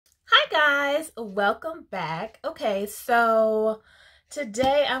Hi guys, welcome back. Okay, so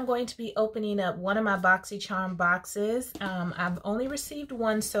today I'm going to be opening up one of my Boxycharm boxes. I've only received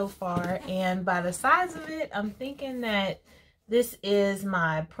one so far, and by the size of it, I'm thinking that this is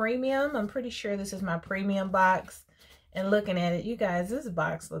my premium. I'm pretty sure this is my premium box. And looking at it, you guys, this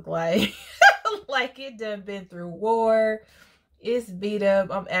box look like like it done been through war. It's beat up.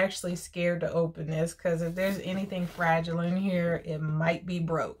 I'm actually scared to open this because if there's anything fragile in here, it might be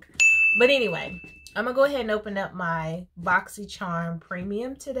broke. But anyway, I'm gonna go ahead and open up my Boxycharm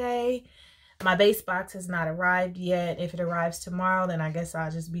Premium today. My base box has not arrived yet. If it arrives tomorrow, then I guess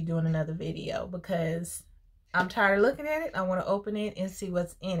I'll just be doing another video because I'm tired of looking at it. I want to open it and see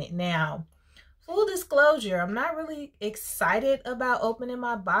what's in it. Now, full disclosure, I'm not really excited about opening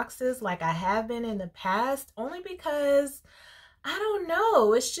my boxes like I have been in the past, only because I don't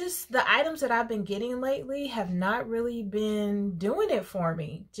know. It's just the items that I've been getting lately have not really been doing it for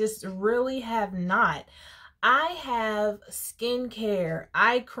me. Just really have not. I have skincare,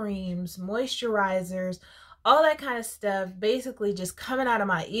 eye creams, moisturizers, all that kind of stuff basically just coming out of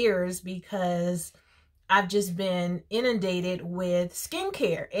my ears because I've just been inundated with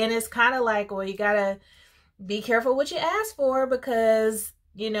skincare. And it's kind of like, well, you gotta be careful what you ask for because,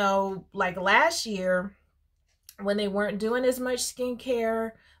 you know, like last year, when they weren't doing as much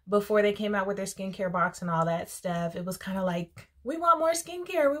skincare before they came out with their skincare box and all that stuff, it was kind of like, we want more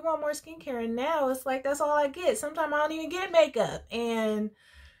skincare, we want more skincare. And now it's like, that's all I get. Sometimes I don't even get makeup and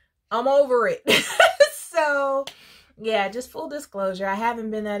I'm over it. So yeah, just full disclosure, I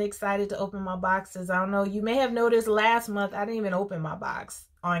haven't been that excited to open my boxes. I don't know, you may have noticed last month, I didn't even open my box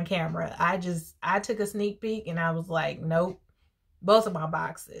on camera. I took a sneak peek and I was like, nope, both of my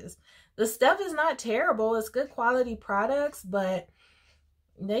boxes. The stuff is not terrible. It's good quality products, but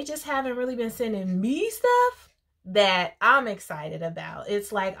they just haven't really been sending me stuff that I'm excited about.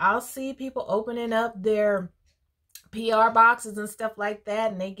 It's like I'll see people opening up their PR boxes and stuff like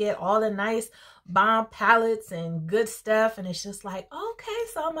that, and they get all the nice bomb palettes and good stuff, and it's just like, okay,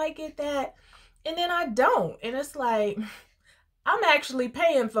 so I might get that, and then I don't. And it's like, I'm actually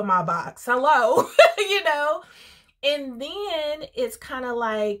paying for my box. Hello. You know? And then it's kind of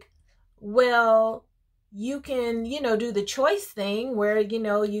like, well, you can, you know, do the choice thing where, you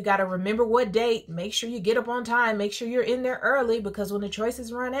know, you got to remember what date, make sure you get up on time, make sure you're in there early because when the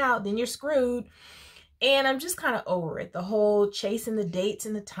choices run out, then you're screwed. And I'm just kind of over it. The whole chasing the dates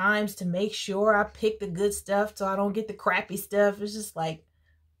and the times to make sure I pick the good stuff so I don't get the crappy stuff. It's just like,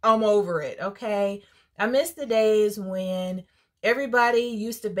 I'm over it, okay? I miss the days when everybody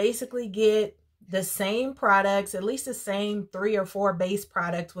used to basically get the same products, at least the same 3 or 4 base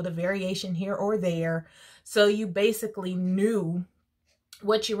products with a variation here or there. So you basically knew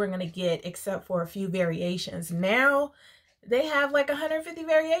what you were going to get except for a few variations. Now they have like 150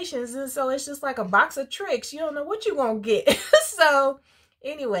 variations. And so it's just like a box of tricks. You don't know what you're going to get. So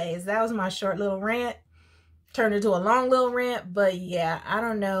anyways, that was my short little rant. Turned into a long little rant. But yeah, I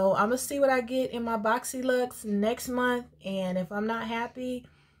don't know. I'm going to see what I get in my Boxy Lux next month. And if I'm not happy,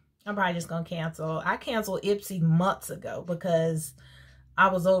 I'm probably just going to cancel. I canceled Ipsy months ago because I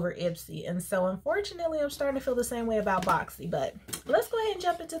was over Ipsy. And so unfortunately, I'm starting to feel the same way about Boxy. But let's go ahead and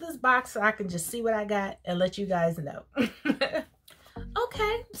jump into this box so I can just see what I got and let you guys know.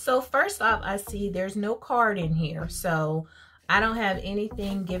 Okay, so first off, I see there's no card in here. So I don't have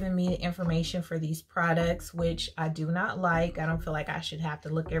anything giving me information for these products, which I do not like. I don't feel like I should have to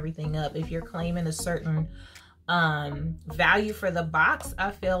look everything up. If you're claiming a certain value for the box,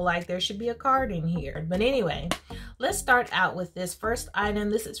 I feel like there should be a card in here. But anyway, let's start out with this first item.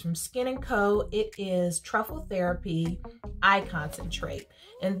 This is from Skin & Co. It is Truffle Therapy Eye Concentrate.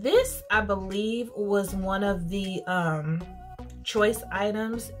 And this, I believe, was one of the choice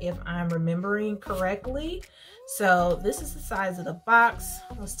items, if I'm remembering correctly. So this is the size of the box.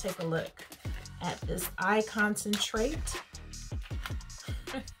 Let's take a look at this eye concentrate.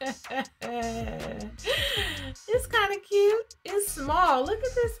 It's kind of cute. It's small. Look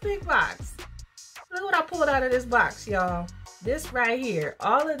at this big box. Look what I pulled out of this box, y'all. This right here.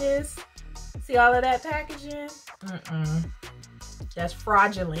 All of this. See all of that packaging? That's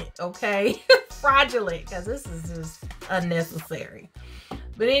fraudulent, okay? Fraudulent, because this is just unnecessary.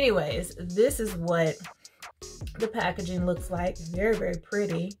 But anyways, this is what the packaging looks like. Very, very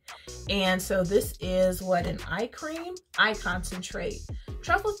pretty. And so this is what, an eye cream, eye concentrate,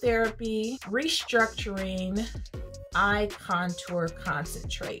 Truffle Therapy Restructuring Eye Contour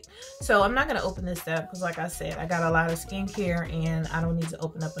Concentrate. So I'm not going to open this up because, like I said, I got a lot of skincare and I don't need to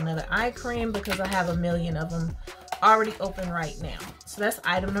open up another eye cream because I have a million of them already open right now. So that's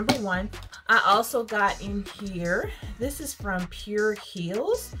item number 1. I also got in here, this is from Pure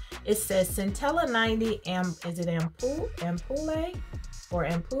Heals. It says Centella 90 is it Ampoule or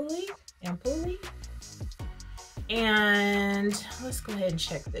Ampoule? And let's go ahead and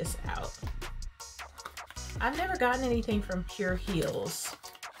check this out. I've never gotten anything from Pure Heals.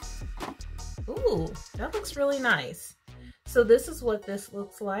 Ooh, that looks really nice. So this is what this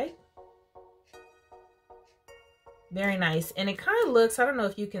looks like. Very nice. And it kind of looks, I don't know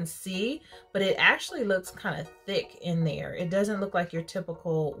if you can see, but it actually looks kind of thick in there. It doesn't look like your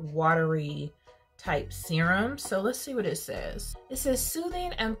typical watery type serum. So let's see what it says. It says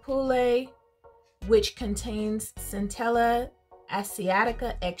Soothing Ampoule, which contains Centella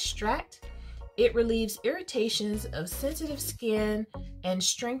asiatica extract. It relieves irritations of sensitive skin and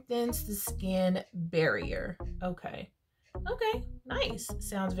strengthens the skin barrier. Okay. Okay, nice.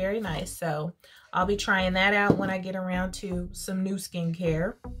 Sounds very nice. So I'll be trying that out when I get around to some new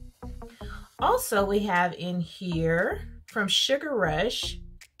skincare. Also, we have in here from Sugar Rush,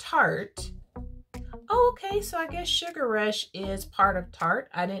 Tarte. Oh, okay, so I guess Sugar Rush is part of Tarte.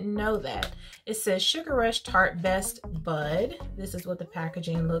 I didn't know that. It says Sugar Rush Tarte Best Bud. This is what the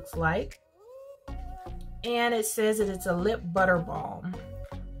packaging looks like. And it says that it's a lip butter balm.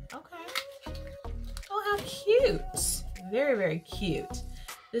 Okay. Oh, how cute. Very, very cute.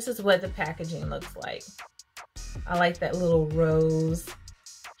 This is what the packaging looks like. I like that little rose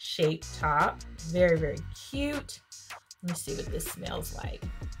shaped top. Very, very cute. Let me see what this smells like.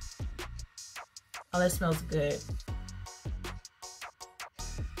 Oh, that smells good.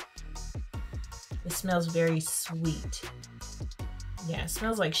 It smells very sweet. Yeah, it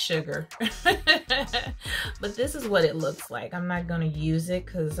smells like sugar. But this is what it looks like. I'm not gonna use it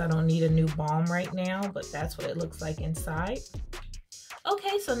because I don't need a new balm right now, but that's what it looks like inside.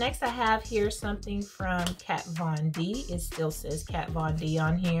 Okay, so next I have here something from Kat Von D. It still says Kat Von D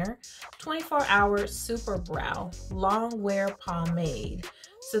on here. 24-hour Super Brow Long Wear Pomade.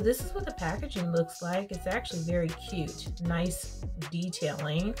 So this is what the packaging looks like. It's actually very cute. Nice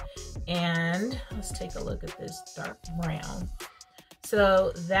detailing. And let's take a look at this dark brown.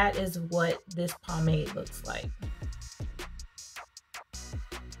 So that is what this pomade looks like.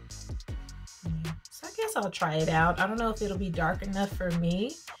 So I guess I'll try it out. I don't know if it'll be dark enough for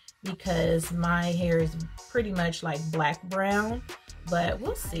me because my hair is pretty much like black brown, but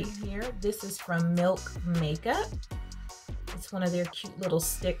we'll see here. This is from Milk Makeup. It's one of their cute little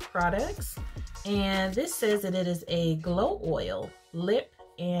stick products. And this says that it is a glow oil, lip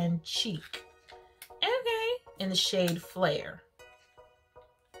and cheek. Okay, in the shade Flare.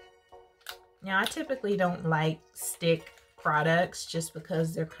 Now, I typically don't like stick products just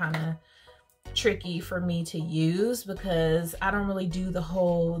because they're kind of tricky for me to use because I don't really do the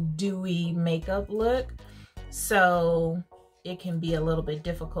whole dewy makeup look. So it can be a little bit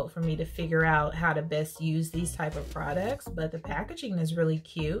difficult for me to figure out how to best use these type of products, but the packaging is really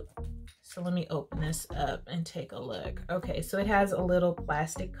cute. So let me open this up and take a look. Okay, so it has a little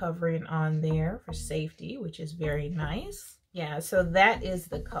plastic covering on there for safety, which is very nice. Yeah, so that is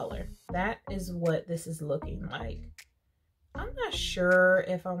the color. That is what this is looking like. I'm not sure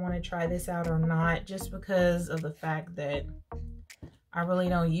if I want to try this out or not, just because of the fact that I really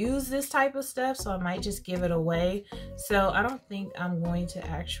don't use this type of stuff, so I might just give it away. So I don't think I'm going to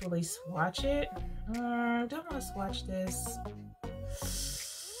actually swatch it. Don't want to swatch this.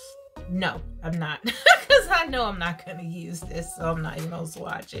 No, I'm not, because I know I'm not going to use this, so I'm not even going to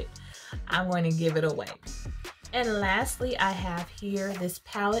swatch it. I'm going to give it away. And lastly, I have here this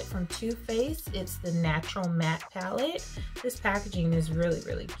palette from Too Faced. It's the Natural Matte palette. This packaging is really,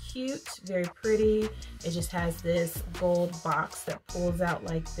 really cute, very pretty. It just has this gold box that pulls out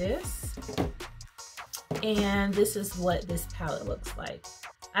like this. And this is what this palette looks like.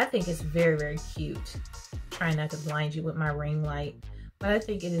 I think it's very, very cute. Trying not to blind you with my ring light, but I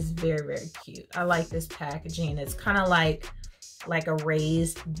think it is very, very cute. I like this packaging. It's kind of like a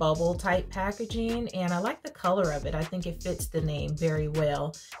raised bubble type packaging, and I like the color of it. I think it fits the name very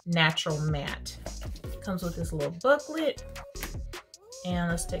well. Natural Matte. Comes with this little booklet, and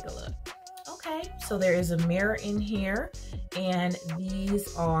let's take a look. Okay, so there is a mirror in here, and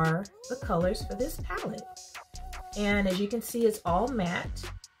these are the colors for this palette. And as you can see, it's all matte.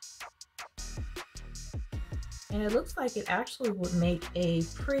 And it looks like it actually would make a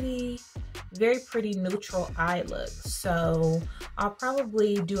pretty, very pretty neutral eye look. So I'll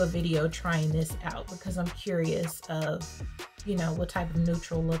probably do a video trying this out because I'm curious of, you know, what type of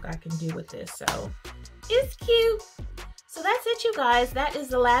neutral look I can do with this. So it's cute. So that's it, you guys. That is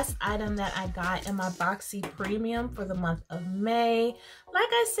the last item that I got in my Boxy Premium for the month of May. Like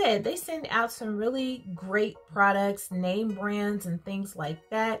I said, they send out some really great products, name brands and things like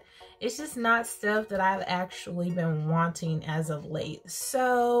that. It's just not stuff that I've actually been wanting as of late.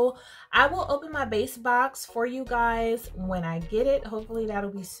 So I will open my base box for you guys when I get it. Hopefully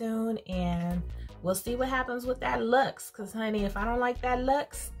that'll be soon, and we'll see what happens with that Luxe. Because honey, if I don't like that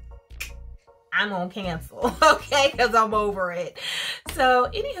Luxe, I'm gonna cancel, okay, because I'm over it. So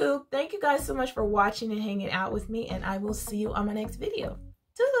anywho, thank you guys so much for watching and hanging out with me, and I will see you on my next video.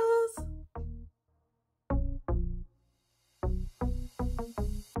 Toodles!